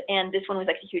 times, and this one was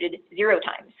executed 0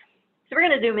 times. So we're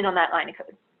going to zoom in on that line of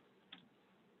code.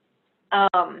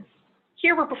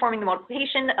 Here we're performing the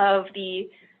multiplication of the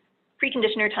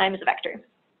preconditioner times the vector.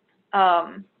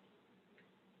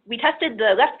 We tested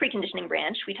the left preconditioning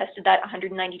branch. We tested that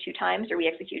 192 times, or we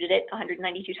executed it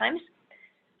 192 times.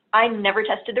 I never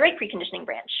tested the right preconditioning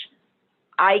branch.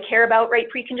 I care about right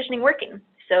preconditioning working,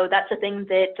 so that's a thing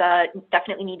that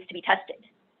definitely needs to be tested.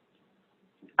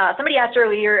 Somebody asked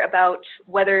earlier about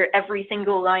whether every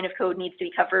single line of code needs to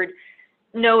be covered.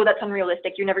 No, that's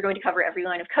unrealistic. You're never going to cover every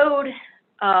line of code.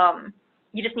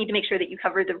 You just need to make sure that you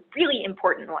cover the really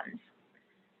important ones.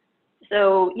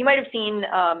 So you might have seen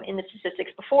in the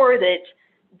statistics before that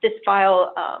this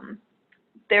file,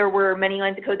 there were many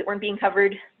lines of code that weren't being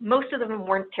covered. Most of them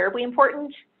weren't terribly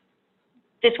important.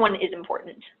 This one is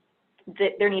important.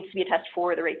 There needs to be a test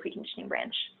for the right preconditioning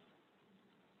branch.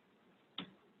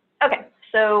 Okay,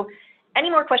 so any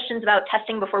more questions about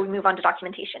testing before we move on to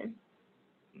documentation?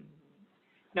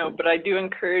 No, but I do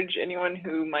encourage anyone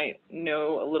who might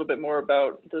know a little bit more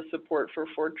about the support for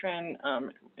Fortran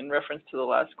in reference to the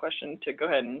last question to go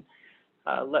ahead and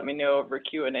let me know over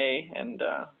Q&A, and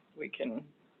we can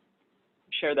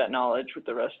share that knowledge with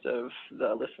the rest of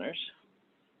the listeners.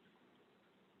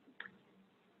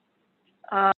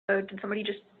 Did somebody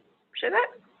just share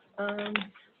that?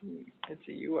 It's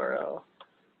a URL.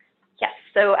 Yes,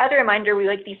 so as a reminder, we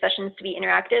like these sessions to be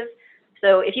interactive.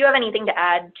 So if you have anything to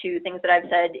add to things that I've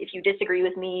said, if you disagree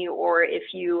with me, or if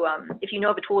you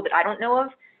know of a tool that I don't know of,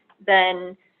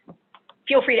 then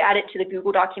feel free to add it to the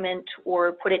Google document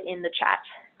or put it in the chat.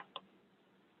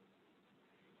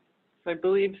 I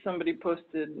believe somebody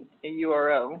posted a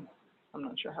URL. I'm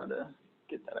not sure how to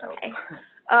get that out.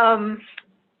 Okay.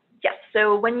 Yes,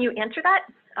 so when you answer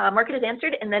that, mark it as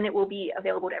answered, and then it will be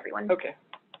available to everyone. Okay.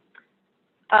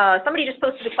 Somebody just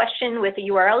posted a question with a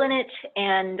URL in it,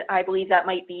 and I believe that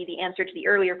might be the answer to the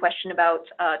earlier question about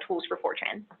tools for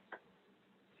Fortran.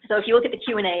 So if you look at the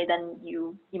Q&A, then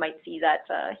you might see that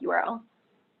URL.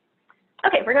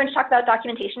 Okay, we're going to talk about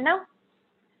documentation now.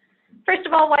 First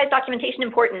of all, why is documentation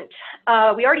important?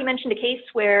 We already mentioned a case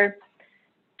where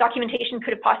documentation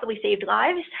could have possibly saved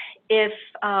lives.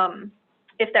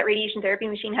 If that radiation therapy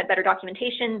machine had better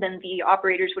documentation, then the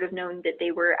operators would have known that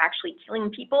they were actually killing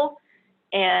people,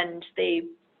 and they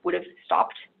would have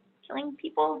stopped killing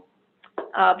people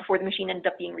before the machine ended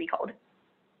up being recalled.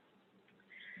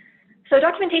 So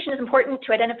documentation is important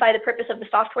to identify the purpose of the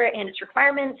software and its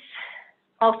requirements,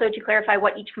 also to clarify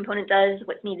what each component does,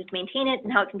 what's needed to maintain it,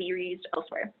 and how it can be reused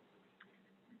elsewhere.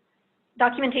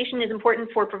 Documentation is important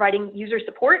for providing user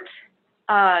support.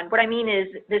 What I mean is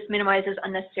this minimizes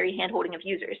unnecessary handholding of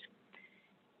users.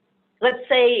 Let's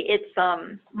say it's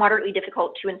moderately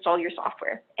difficult to install your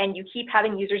software, and you keep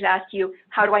having users ask you,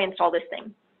 how do I install this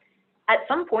thing? At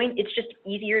some point, it's just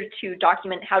easier to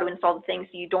document how to install the thing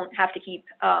so you don't have to keep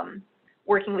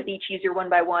working with each user one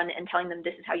by one and telling them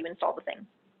this is how you install the thing.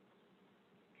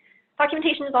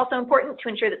 Documentation is also important to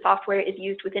ensure that software is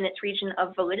used within its region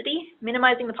of validity,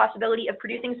 minimizing the possibility of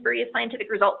producing spurious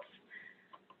scientific results.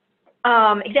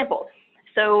 Example.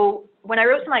 So when I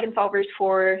wrote some eigensolvers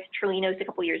for Trilinos a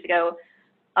couple years ago,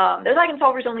 those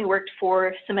eigensolvers only worked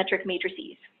for symmetric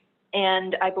matrices.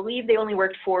 And I believe they only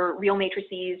worked for real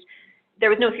matrices.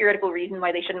 There was no theoretical reason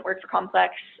why they shouldn't work for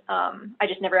complex. I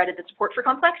just never added the support for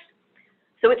complex.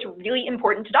 So it's really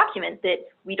important to document that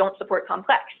we don't support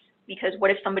complex, because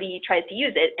what if somebody tries to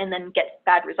use it and then gets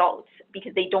bad results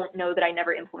because they don't know that I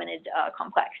never implemented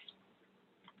complex?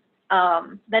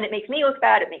 Then it makes me look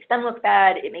bad, it makes them look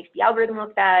bad, it makes the algorithm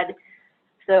look bad.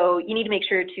 So you need to make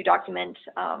sure to document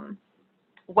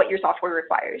what your software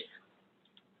requires.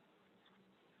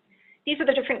 These are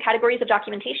the different categories of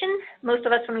documentation. Most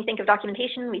of us, when we think of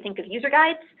documentation, we think of user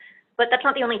guides, but that's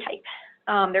not the only type.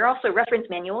 There are also reference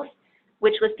manuals,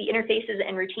 which list the interfaces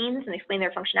and routines and explain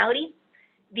their functionality.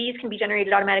 These can be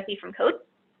generated automatically from code.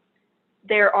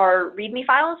 There are README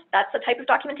files. That's a type of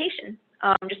documentation,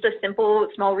 just a simple,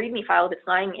 small README file that's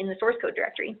lying in the source code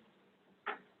directory.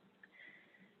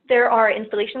 There are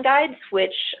installation guides,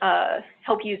 which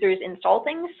help users install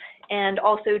things, and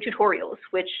also tutorials,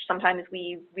 which sometimes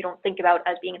we don't think about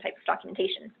as being a type of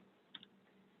documentation.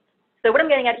 So what I'm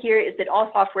getting at here is that all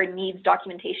software needs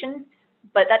documentation,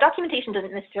 but that documentation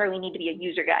doesn't necessarily need to be a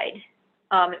user guide.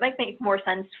 It might make more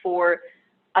sense for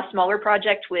a smaller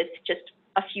project with just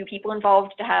a few people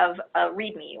involved to have a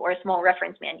README or a small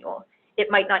reference manual. It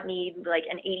might not need like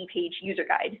an 80-page user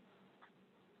guide.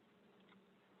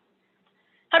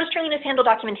 How does Trillianus handle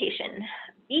documentation?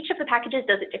 Each of the packages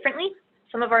does it differently.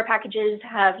 Some of our packages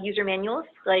have user manuals,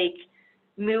 like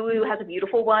Moo has a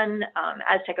beautiful one,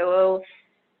 Aztec00,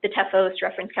 the Tefos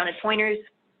reference counted pointers.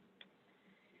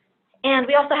 And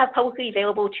we also have publicly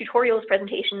available tutorials,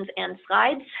 presentations, and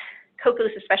slides.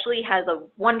 Cocos especially has a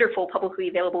wonderful publicly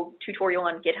available tutorial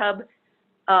on GitHub.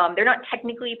 They're not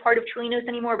technically part of Trillianus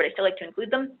anymore, but I still like to include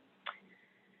them.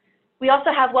 We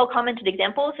also have well-commented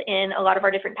examples in a lot of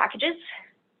our different packages,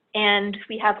 and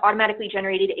we have automatically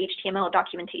generated HTML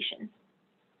documentation.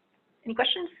 Any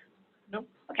questions? Nope.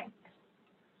 Okay.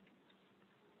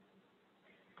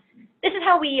 This is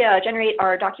how we generate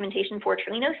our documentation for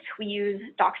Trillianus. We use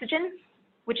Doxygen,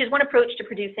 which is one approach to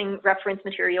producing reference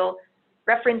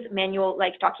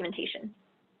manual-like documentation.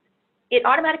 It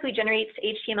automatically generates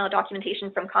HTML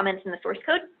documentation from comments in the source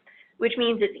code, which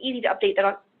means it's easy to update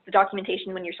the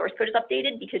documentation when your source code is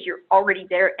updated because you're already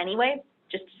there anyway.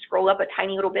 Just scroll up a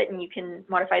tiny little bit and you can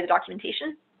modify the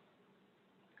documentation.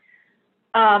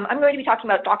 I'm going to be talking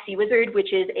about Doxy Wizard,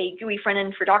 which is a GUI front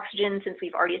end for Doxygen, since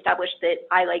we've already established that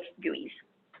I like GUIs.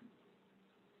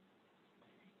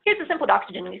 Here's a simple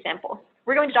Doxygen example.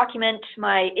 We're going to document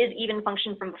my isEven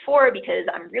function from before because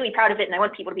I'm really proud of it and I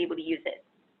want people to be able to use it.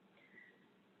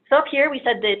 So up here, we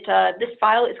said that this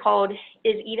file is called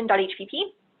isEven.hpp,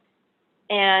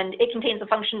 and it contains a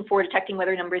function for detecting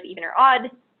whether a number is even or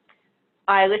odd.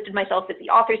 I listed myself as the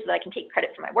author so that I can take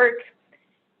credit for my work.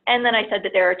 And then I said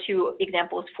that there are two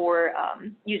examples for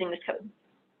using this code.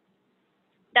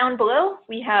 Down below,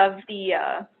 we have the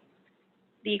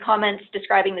comments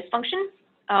describing this function.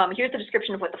 Here's the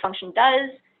description of what the function does.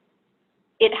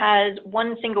 It has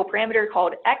one single parameter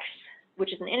called x,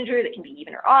 which is an integer that can be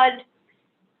even or odd.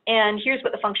 And here's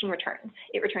what the function returns.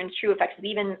 It returns true if x is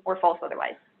even or false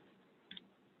otherwise.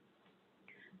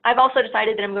 I've also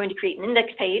decided that I'm going to create an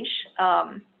index page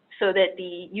so that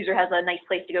the user has a nice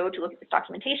place to go to look at this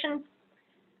documentation.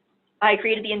 I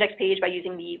created the index page by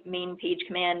using the main page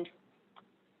command,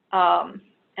 and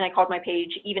I called my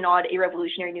page even odd, a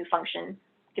revolutionary new function,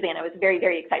 because again, I was very,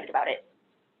 very excited about it.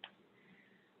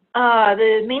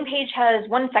 The main page has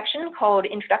one section called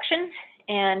introduction,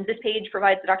 and this page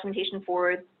provides the documentation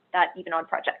for that even odd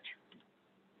project.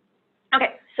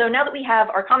 Okay, so now that we have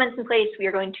our comments in place, we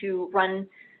are going to run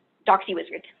Doxy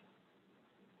Wizard.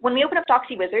 When we open up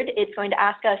Doxy Wizard, it's going to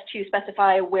ask us to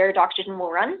specify where Doxygen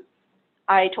will run.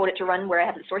 I told it to run where I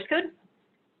have the source code,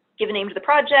 give a name to the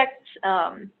project,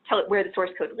 tell it where the source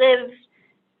code lives,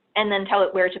 and then tell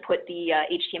it where to put the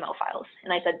HTML files.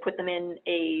 And I said put them in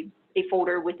a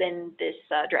folder within this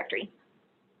directory.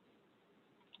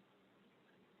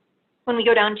 When we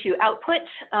go down to output,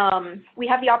 we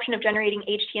have the option of generating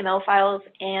HTML files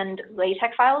and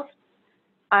LaTeX files.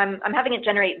 I'm having it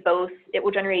generate both. It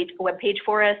will generate a web page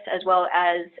for us as well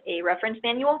as a reference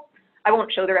manual. I won't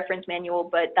show the reference manual,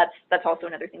 but that's also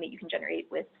another thing that you can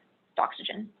generate with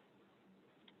Doxygen.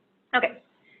 Okay,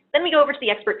 then we go over to the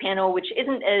expert panel, which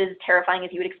isn't as terrifying as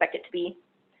you would expect it to be.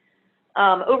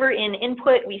 Over in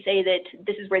input, we say that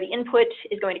this is where the input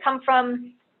is going to come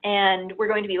from, and we're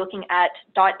going to be looking at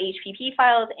 .hpp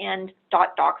files and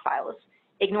 .doc files.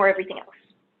 Ignore everything else.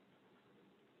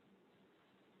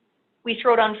 We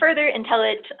scroll down further and tell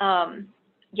it,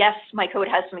 yes, my code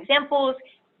has some examples.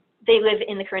 They live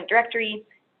in the current directory,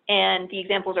 and the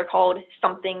examples are called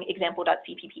something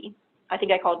example.cpp. I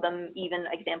think I called them even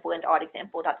example and odd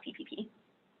example.cpp.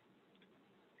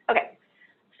 Okay,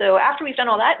 so after we've done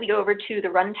all that, we go over to the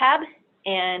Run tab,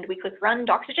 and we click Run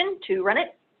Doxygen to run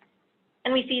it.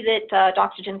 And we see that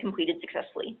Doxygen completed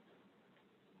successfully.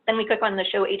 Then we click on the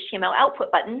Show HTML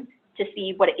Output button to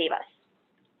see what it gave us.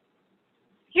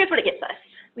 Here's what it gets us.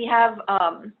 We have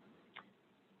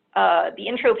the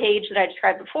intro page that I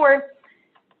described before,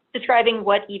 describing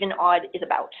what even odd is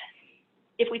about.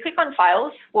 If we click on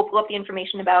Files, we'll pull up the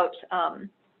information about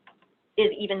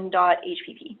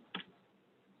iseven.hpp.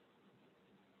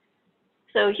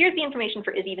 So here's the information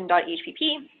for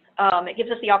iseven.hpp. It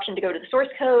gives us the option to go to the source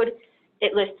code.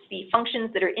 It lists the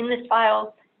functions that are in this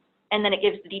file, and then it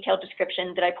gives the detailed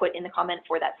description that I put in the comment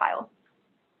for that file.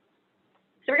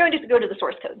 So we're going to go to the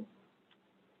source code.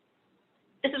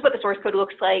 This is what the source code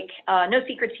looks like. No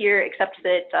secrets here, except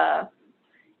that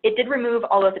it did remove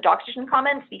all of the Doxygen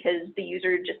comments because the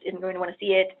user just isn't going to want to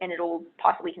see it, and it'll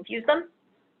possibly confuse them.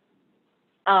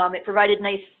 It provided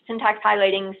nice syntax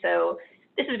highlighting, so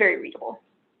this is very readable.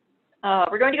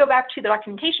 We're going to go back to the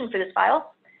documentation for this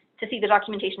file to see the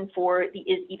documentation for the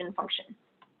iseven function.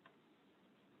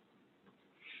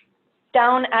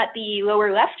 Down at the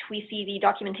lower left, we see the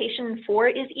documentation for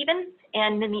iseven,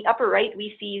 and in the upper right,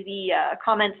 we see the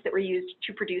comments that were used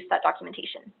to produce that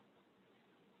documentation.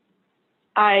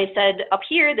 I said up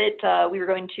here that we were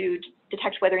going to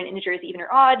detect whether an integer is even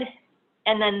or odd,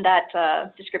 and then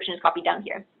that description is copied down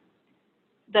here.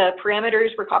 The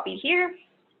parameters were copied here,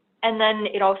 and then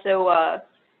it also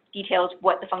details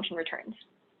what the function returns.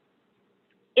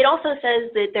 It also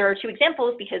says that there are two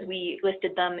examples because we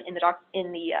listed them in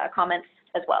the comments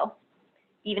as well,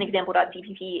 even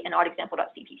example.cpp and odd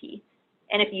example.cpp.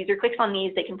 And if the user clicks on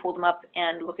these, they can pull them up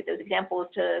and look at those examples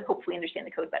to hopefully understand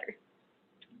the code better.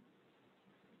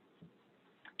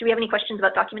 Do we have any questions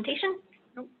about documentation?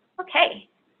 Nope. Okay.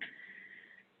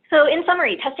 So in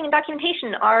summary, testing and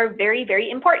documentation are very,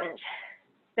 very important.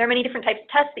 There are many different types of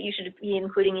tests that you should be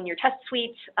including in your test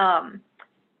suite.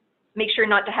 Make sure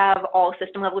not to have all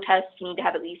system level tests. You need to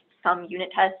have at least some unit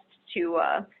tests to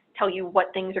tell you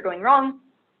what things are going wrong.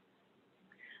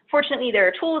 Fortunately, there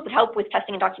are tools that help with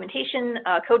testing and documentation.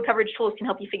 Code coverage tools can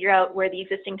help you figure out where the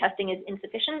existing testing is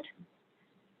insufficient.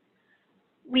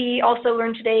 We also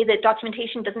learned today that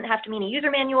documentation doesn't have to mean a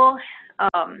user manual.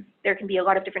 There can be a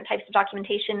lot of different types of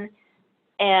documentation,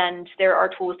 and there are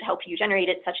tools to help you generate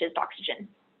it, such as Doxygen.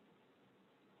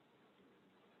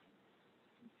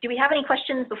 Do we have any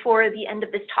questions before the end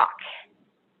of this talk?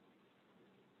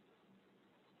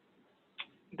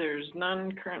 There's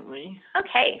none currently.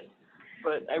 Okay.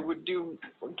 But I would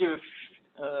give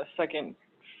a second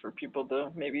for people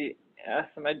to maybe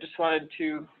ask them. I just wanted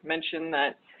to mention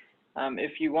that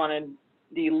if you wanted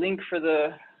the link for the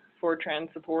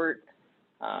Fortran support,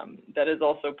 that is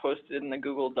also posted in the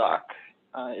Google Doc.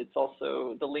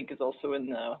 The link is also in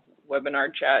the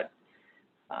webinar chat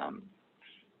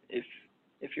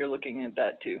if you're looking at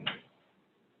that too.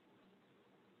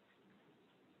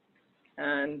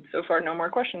 And so far, no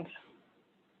more questions.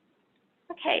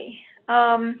 Okay.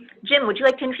 Jim, would you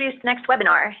like to introduce the next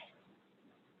webinar?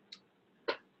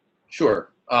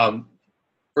 Sure.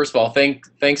 First of all,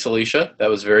 thanks, Alicia. That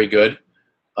was very good.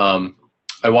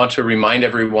 I want to remind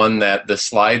everyone that the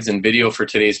slides and video for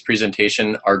today's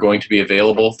presentation are going to be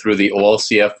available through the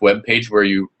OLCF webpage where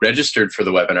you registered for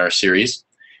the webinar series,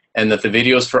 and that the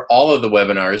videos for all of the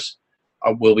webinars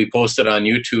will be posted on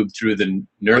YouTube through the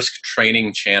NERSC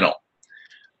training channel.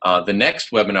 The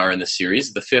next webinar in the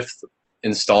series, the 5th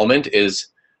installment, is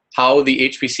how the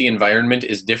HPC environment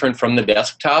is different from the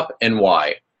desktop and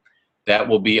why. That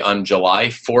will be on July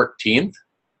 14th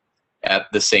at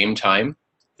the same time.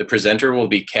 The presenter will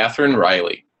be Catherine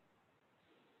Riley.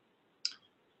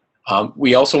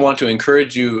 We also want to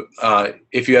encourage you,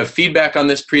 if you have feedback on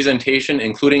this presentation,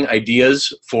 including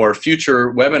ideas for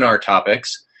future webinar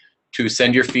topics, to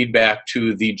send your feedback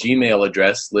to the Gmail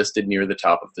address listed near the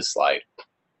top of the slide.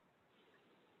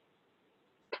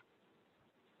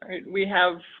 All right, we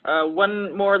have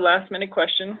one more last-minute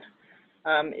question.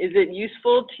 Is it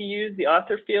useful to use the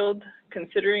author field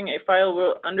considering a file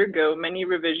will undergo many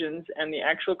revisions and the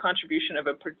actual contribution of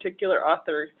a particular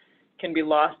author can be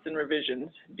lost in revisions?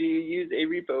 Do you use a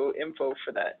repo info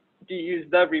for that? Do you use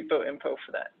the repo info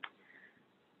for that?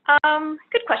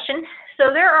 Good question.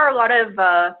 So there are a lot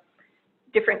of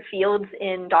different fields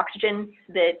in Doxygen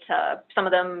that some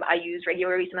of them I use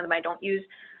regularly, some of them I don't use.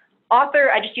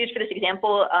 Author, I just used for this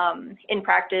example. In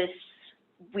practice,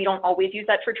 we don't always use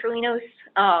that for Trilinos.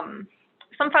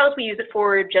 Some files we use it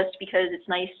for just because it's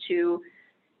nice to,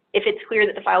 if it's clear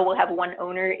that the file will have one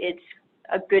owner, it's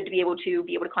good to be able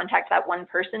to contact that one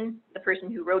person, the person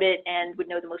who wrote it and would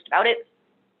know the most about it.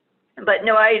 But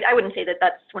no, I wouldn't say that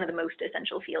that's one of the most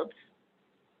essential fields.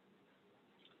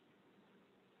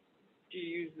 Do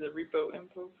you use the repo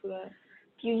info for that?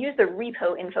 Do you use the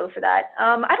repo info for that?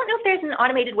 I don't know if there's an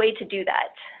automated way to do that.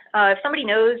 If somebody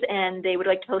knows and they would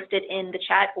like to post it in the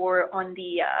chat or on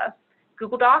the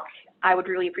Google Doc, I would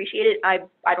really appreciate it. I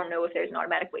don't know if there's an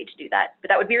automatic way to do that, but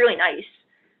that would be really nice.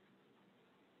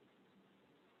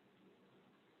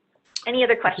 Any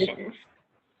other questions?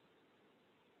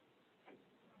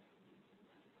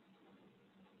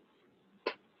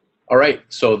 All right,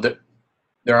 so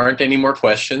there aren't any more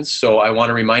questions, so I want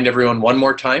to remind everyone one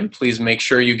more time, please make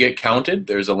sure you get counted.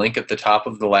 There's a link at the top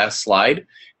of the last slide.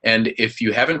 And if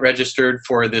you haven't registered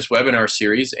for this webinar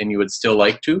series and you would still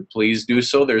like to, please do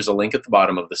so. There's a link at the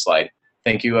bottom of the slide.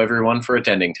 Thank you everyone for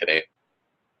attending today.